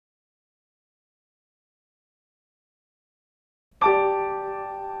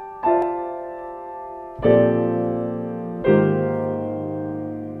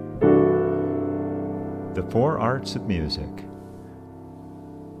The Four Arts of Music.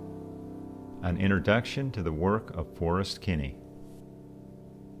 An Introduction to the Work of Forrest Kinney.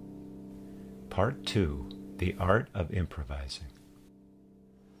 Part 2. The Art of Improvising.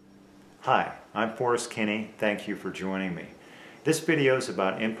 Hi, I'm Forrest Kinney. Thank you for joining me. This video is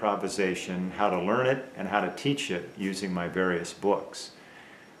about improvisation, how to learn it, and how to teach it using my various books.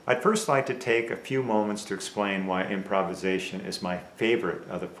 I'd first like to take a few moments to explain why improvisation is my favorite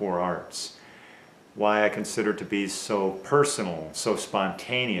of the four arts, why I consider it to be so personal, so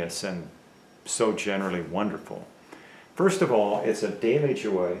spontaneous, and so generally wonderful. First of all, it's a daily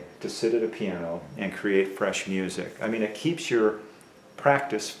joy to sit at a piano and create fresh music. I mean, it keeps your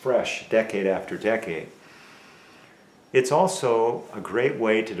practice fresh decade after decade. It's also a great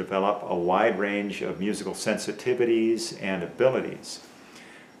way to develop a wide range of musical sensitivities and abilities.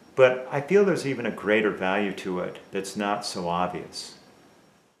 But I feel there's even a greater value to it that's not so obvious.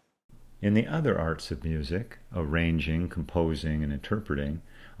 In the other arts of music, arranging, composing, and interpreting,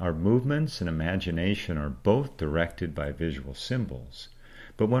 our movements and imagination are both directed by visual symbols.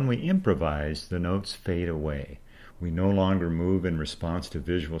 But when we improvise, the notes fade away. We no longer move in response to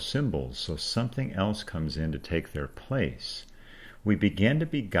visual symbols, so something else comes in to take their place. We begin to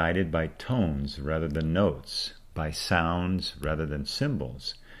be guided by tones rather than notes, by sounds rather than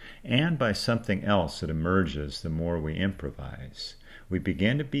symbols, and by something else that emerges the more we improvise. We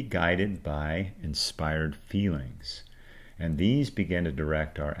begin to be guided by inspired feelings, and these begin to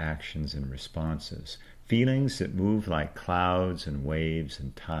direct our actions and responses, feelings that move like clouds and waves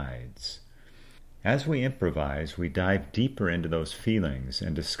and tides. As we improvise, we dive deeper into those feelings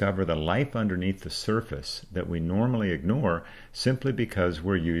and discover the life underneath the surface that we normally ignore simply because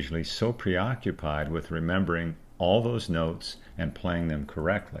we're usually so preoccupied with remembering all those notes and playing them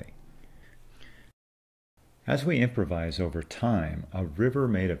correctly. As we improvise over time, a river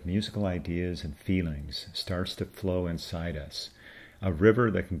made of musical ideas and feelings starts to flow inside us, a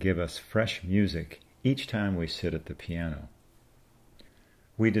river that can give us fresh music each time we sit at the piano.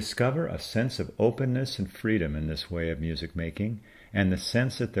 We discover a sense of openness and freedom in this way of music making, and the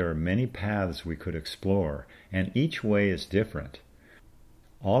sense that there are many paths we could explore, and each way is different.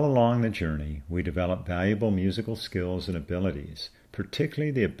 All along the journey, we develop valuable musical skills and abilities,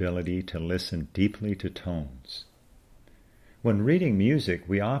 particularly the ability to listen deeply to tones. When reading music,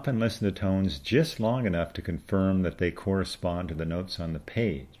 we often listen to tones just long enough to confirm that they correspond to the notes on the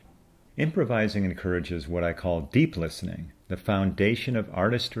page. Improvising encourages what I call deep listening, the foundation of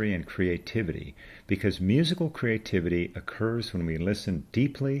artistry and creativity, because musical creativity occurs when we listen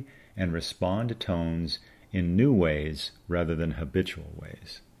deeply and respond to tones in new ways rather than habitual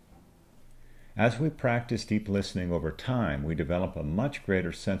ways. As we practice deep listening over time, we develop a much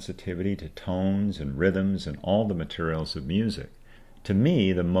greater sensitivity to tones and rhythms and all the materials of music. To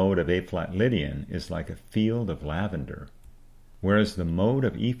me, the mode of A-flat Lydian is like a field of lavender, whereas the mode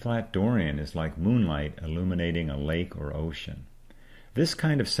of E-flat Dorian is like moonlight illuminating a lake or ocean. This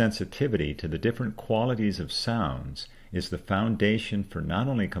kind of sensitivity to the different qualities of sounds is the foundation for not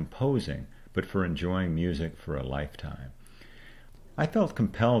only composing, but for enjoying music for a lifetime. I felt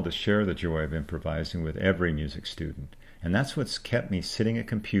compelled to share the joy of improvising with every music student, and that's what's kept me sitting at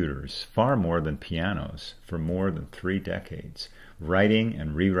computers, far more than pianos, for more than 3 decades, writing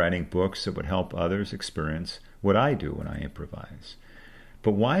and rewriting books that would help others experience what I do when I improvise.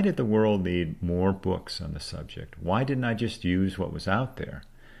 But why did the world need more books on the subject? Why didn't I just use what was out there?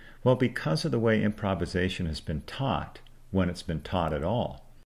 Well, because of the way improvisation has been taught, when it's been taught at all.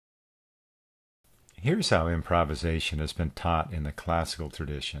 Here's how improvisation has been taught in the classical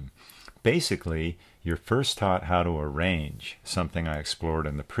tradition. Basically, you're first taught how to arrange, something I explored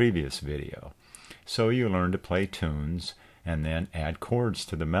in the previous video. So you learn to play tunes and then add chords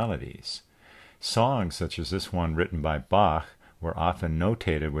to the melodies. Songs such as this one written by Bach were often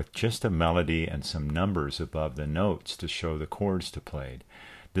notated with just a melody and some numbers above the notes to show the chords to play.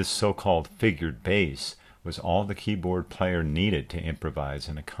 This so-called figured bass was all the keyboard player needed to improvise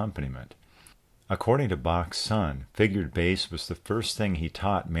an accompaniment. According to Bach's son, figured bass was the first thing he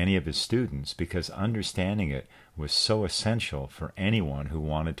taught many of his students because understanding it was so essential for anyone who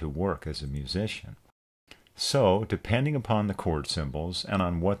wanted to work as a musician. So, depending upon the chord symbols and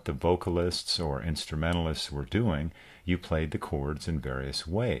on what the vocalists or instrumentalists were doing, you played the chords in various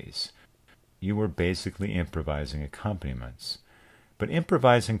ways. You were basically improvising accompaniments. But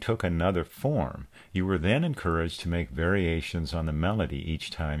improvising took another form. You were then encouraged to make variations on the melody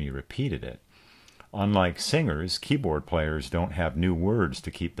each time you repeated it. Unlike singers, keyboard players don't have new words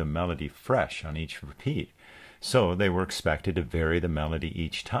to keep the melody fresh on each repeat, so they were expected to vary the melody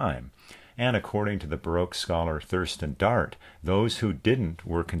each time. and according to the Baroque scholar Thurston Dart, those who didn't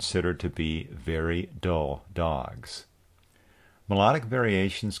were considered to be very dull dogs. Melodic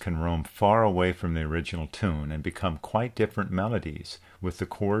variations can roam far away from the original tune and become quite different melodies, with the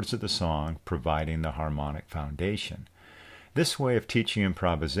chords of the song providing the harmonic foundation. This way of teaching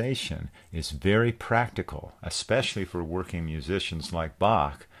improvisation is very practical, especially for working musicians like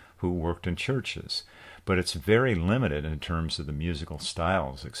Bach, who worked in churches, but it's very limited in terms of the musical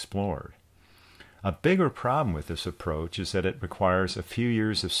styles explored. A bigger problem with this approach is that it requires a few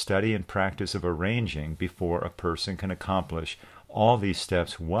years of study and practice of arranging before a person can accomplish all these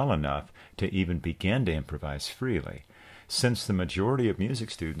steps well enough to even begin to improvise freely. Since the majority of music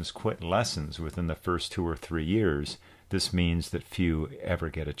students quit lessons within the first 2 or 3 years, this means that few ever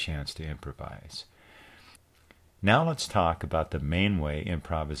get a chance to improvise. Now let's talk about the main way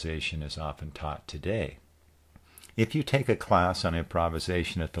improvisation is often taught today. If you take a class on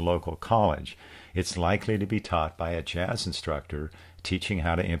improvisation at the local college, it's likely to be taught by a jazz instructor teaching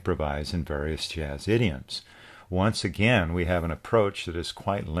how to improvise in various jazz idioms. Once again, we have an approach that is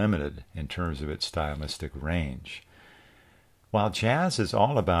quite limited in terms of its stylistic range. While jazz is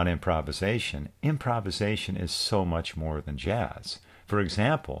all about improvisation, improvisation is so much more than jazz. For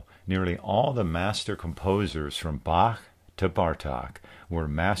example, nearly all the master composers from Bach to Bartók were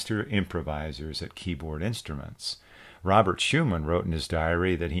master improvisers at keyboard instruments. Robert Schumann wrote in his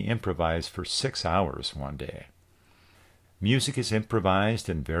diary that he improvised for 6 hours one day. Music is improvised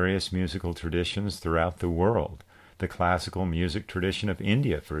in various musical traditions throughout the world. The classical music tradition of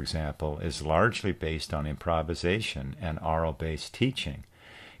India, for example, is largely based on improvisation and oral-based teaching.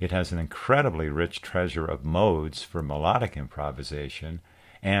 It has an incredibly rich treasure of modes for melodic improvisation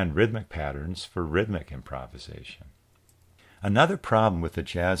and rhythmic patterns for rhythmic improvisation. Another problem with the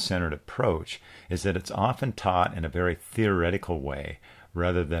jazz-centered approach is that it's often taught in a very theoretical way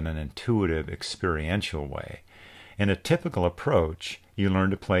rather than an intuitive, experiential way. In a typical approach, you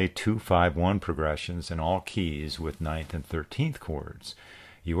learn to play 2-5-1 progressions in all keys with 9th and 13th chords.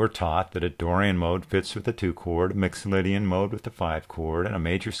 You are taught that a Dorian mode fits with the 2 chord, a Mixolydian mode with the 5 chord, and a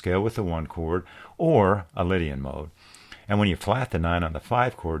major scale with the 1 chord, or a Lydian mode. And when you flat the 9 on the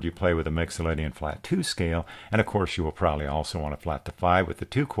 5 chord, you play with a Mixolydian flat 2 scale, and of course you will probably also want to flat the 5 with the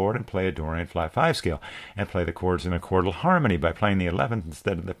 2 chord and play a Dorian flat 5 scale, and play the chords in a chordal harmony by playing the 11th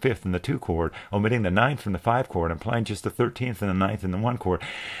instead of the 5th in the 2 chord, omitting the 9th from the 5 chord, and playing just the 13th and the 9th in the 1 chord.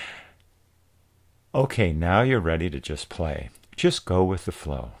 Okay, now you're ready to just play. Just go with the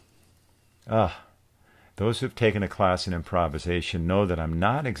flow. Those who've taken a class in improvisation know that I'm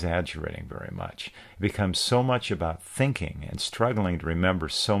not exaggerating very much. It becomes so much about thinking and struggling to remember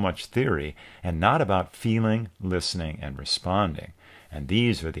so much theory, and not about feeling, listening, and responding. And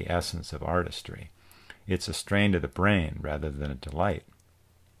these are the essence of artistry. It's a strain to the brain rather than a delight.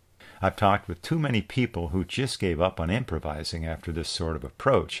 I've talked with too many people who just gave up on improvising after this sort of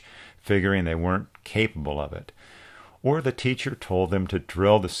approach, figuring they weren't capable of it. Or the teacher told them to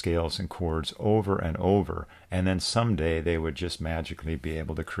drill the scales and chords over and over, and then someday they would just magically be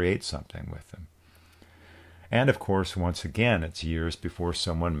able to create something with them. And of course, once again, it's years before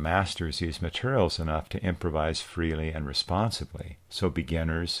someone masters these materials enough to improvise freely and responsibly, so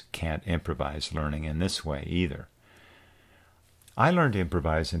beginners can't improvise learning in this way either. I learned to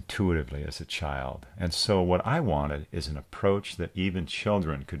improvise intuitively as a child, and so what I wanted is an approach that even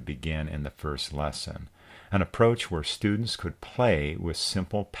children could begin in the first lesson. An approach where students could play with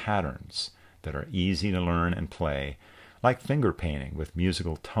simple patterns that are easy to learn and play, like finger painting with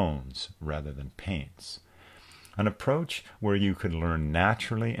musical tones rather than paints. An approach where you could learn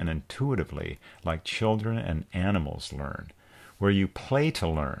naturally and intuitively like children and animals learn, where you play to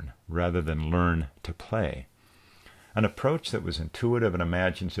learn rather than learn to play. An approach that was intuitive and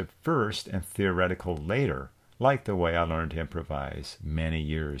imaginative first and theoretical later, like the way I learned to improvise many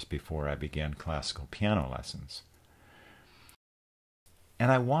years before I began classical piano lessons.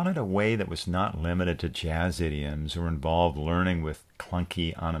 And I wanted a way that was not limited to jazz idioms or involved learning with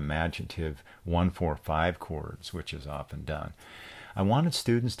clunky, unimaginative 1-4-5 chords, which is often done. I wanted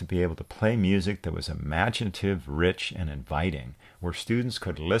students to be able to play music that was imaginative, rich, and inviting, where students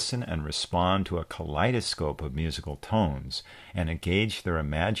could listen and respond to a kaleidoscope of musical tones and engage their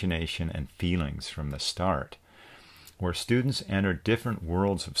imagination and feelings from the start, where students entered different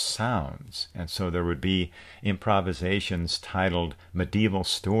worlds of sounds, and so there would be improvisations titled Medieval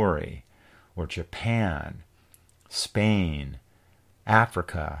Story, or Japan, Spain,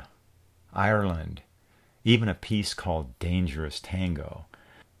 Africa, Ireland, even a piece called Dangerous Tango.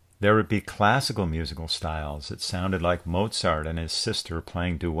 There would be classical musical styles that sounded like Mozart and his sister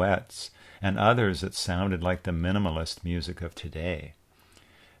playing duets, and others that sounded like the minimalist music of today.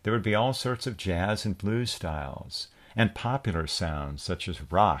 There would be all sorts of jazz and blues styles, and popular sounds such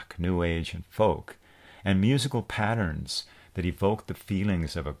as rock, new age, and folk, and musical patterns that evoke the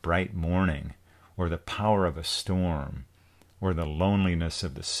feelings of a bright morning, or the power of a storm, or the loneliness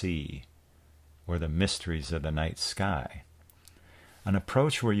of the sea, or the mysteries of the night sky. An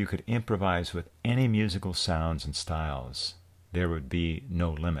approach where you could improvise with any musical sounds and styles. There would be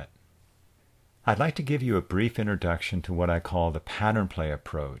no limit. I'd like to give you a brief introduction to what I call the pattern play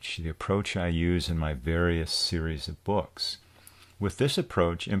approach, the approach I use in my various series of books. With this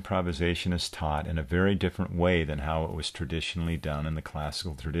approach, improvisation is taught in a very different way than how it was traditionally done in the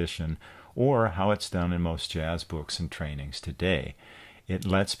classical tradition, or how it's done in most jazz books and trainings today. It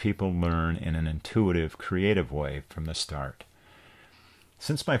lets people learn in an intuitive, creative way from the start.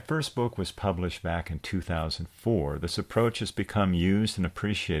 Since my first book was published back in 2004, this approach has become used and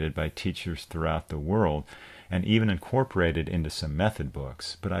appreciated by teachers throughout the world, and even incorporated into some method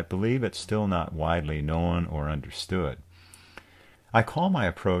books, but I believe it's still not widely known or understood. I call my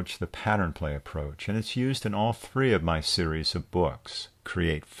approach the pattern play approach, and it's used in all three of my series of books: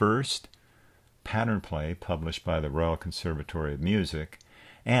 Create First, Pattern Play, published by the Royal Conservatory of Music,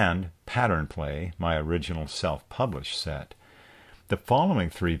 and Pattern Play, my original self-published set. The following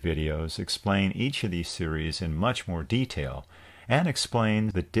three videos explain each of these series in much more detail and explain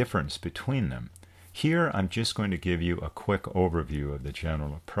the difference between them. Here I'm just going to give you a quick overview of the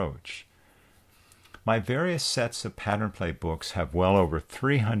general approach. My various sets of pattern play books have well over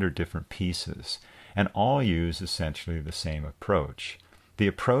 300 different pieces, and all use essentially the same approach. The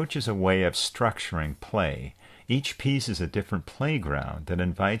approach is a way of structuring play. Each piece is a different playground that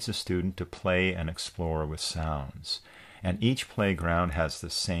invites a student to play and explore with sounds. And each playground has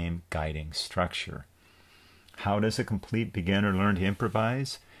the same guiding structure. How does a complete beginner learn to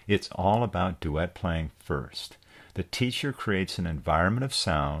improvise? It's all about duet playing first. The teacher creates an environment of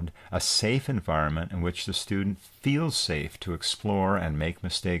sound, a safe environment in which the student feels safe to explore and make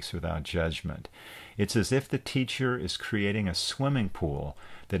mistakes without judgment. It's as if the teacher is creating a swimming pool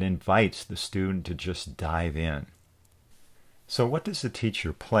that invites the student to just dive in. So what does the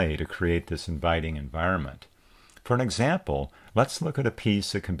teacher play to create this inviting environment? For an example, let's look at a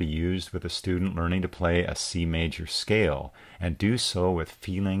piece that can be used with a student learning to play a C major scale, and do so with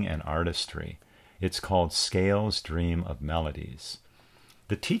feeling and artistry. It's called Scales Dream of Melodies.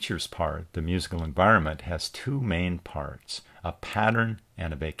 The teacher's part, the musical environment, has two main parts, a pattern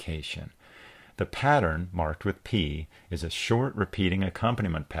and a vacation. The pattern, marked with P, is a short repeating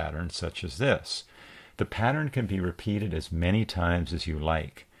accompaniment pattern such as this. The pattern can be repeated as many times as you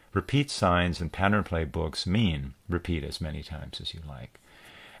like. Repeat signs in pattern play books mean repeat as many times as you like.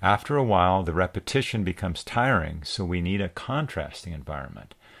 After a while, the repetition becomes tiring, so we need a contrasting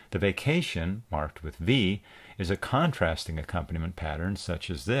environment. The vacation, marked with V, is a contrasting accompaniment pattern such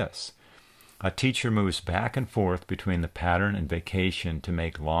as this. A teacher moves back and forth between the pattern and vacation to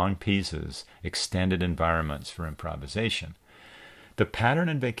make long pieces, extended environments for improvisation. The pattern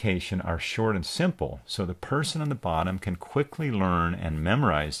and vacation are short and simple, so the person on the bottom can quickly learn and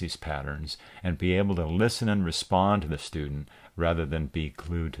memorize these patterns and be able to listen and respond to the student rather than be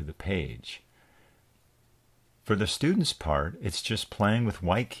glued to the page. For the student's part, it's just playing with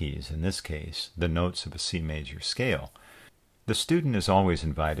white keys, in this case, the notes of a C major scale. The student is always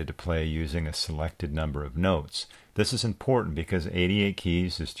invited to play using a selected number of notes. This is important because 88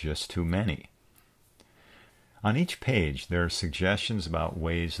 keys is just too many. On each page, there are suggestions about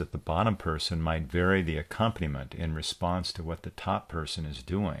ways that the bottom person might vary the accompaniment in response to what the top person is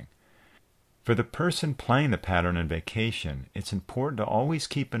doing. For the person playing the pattern and vacation, it's important to always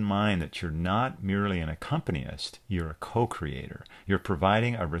keep in mind that you're not merely an accompanist, you're a co-creator. You're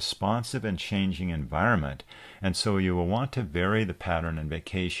providing a responsive and changing environment, and so you will want to vary the pattern and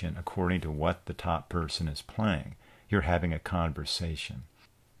vacation according to what the top person is playing. You're having a conversation.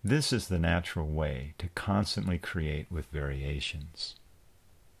 This is the natural way to constantly create with variations.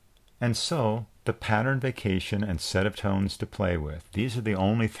 And so, the pattern, vacation, and set of tones to play with, these are the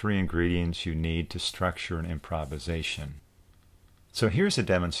only three ingredients you need to structure an improvisation. So here's a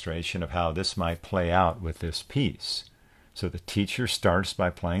demonstration of how this might play out with this piece. So the teacher starts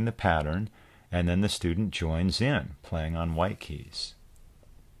by playing the pattern, and then the student joins in, playing on white keys.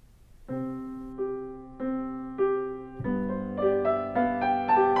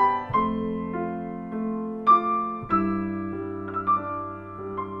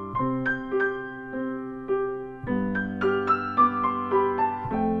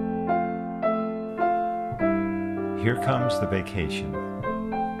 Here comes the vacation.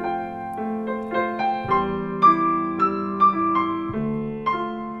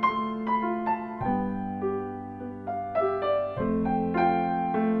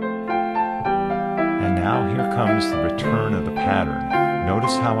 here comes the return of the pattern.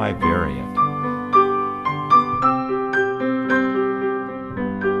 Notice how I vary it.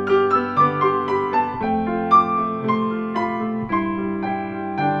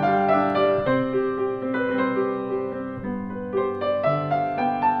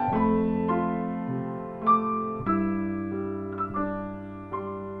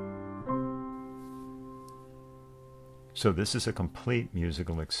 So this is a complete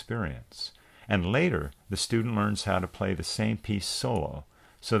musical experience. And later, the student learns how to play the same piece solo.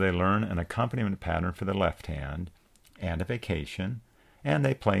 So they learn an accompaniment pattern for the left hand and a vacation, and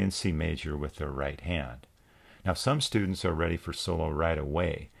they play in C major with their right hand. Now, some students are ready for solo right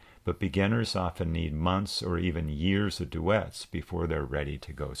away, but beginners often need months or even years of duets before they're ready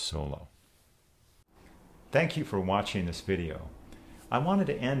to go solo. Thank you for watching this video. I wanted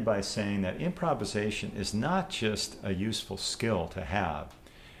to end by saying that improvisation is not just a useful skill to have.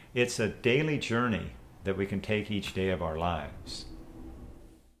 It's a daily journey that we can take each day of our lives.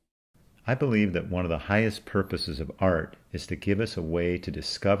 I believe that one of the highest purposes of art is to give us a way to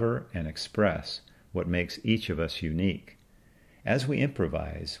discover and express what makes each of us unique. As we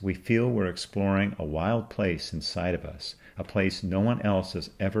improvise, we feel we're exploring a wild place inside of us, a place no one else has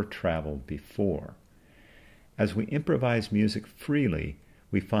ever traveled before. As we improvise music freely,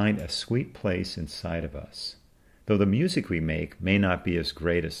 we find a sweet place inside of us. Though the music we make may not be as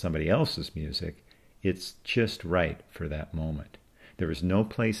great as somebody else's music, it's just right for that moment. There is no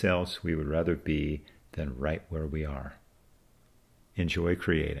place else we would rather be than right where we are. Enjoy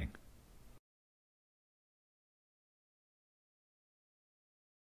creating.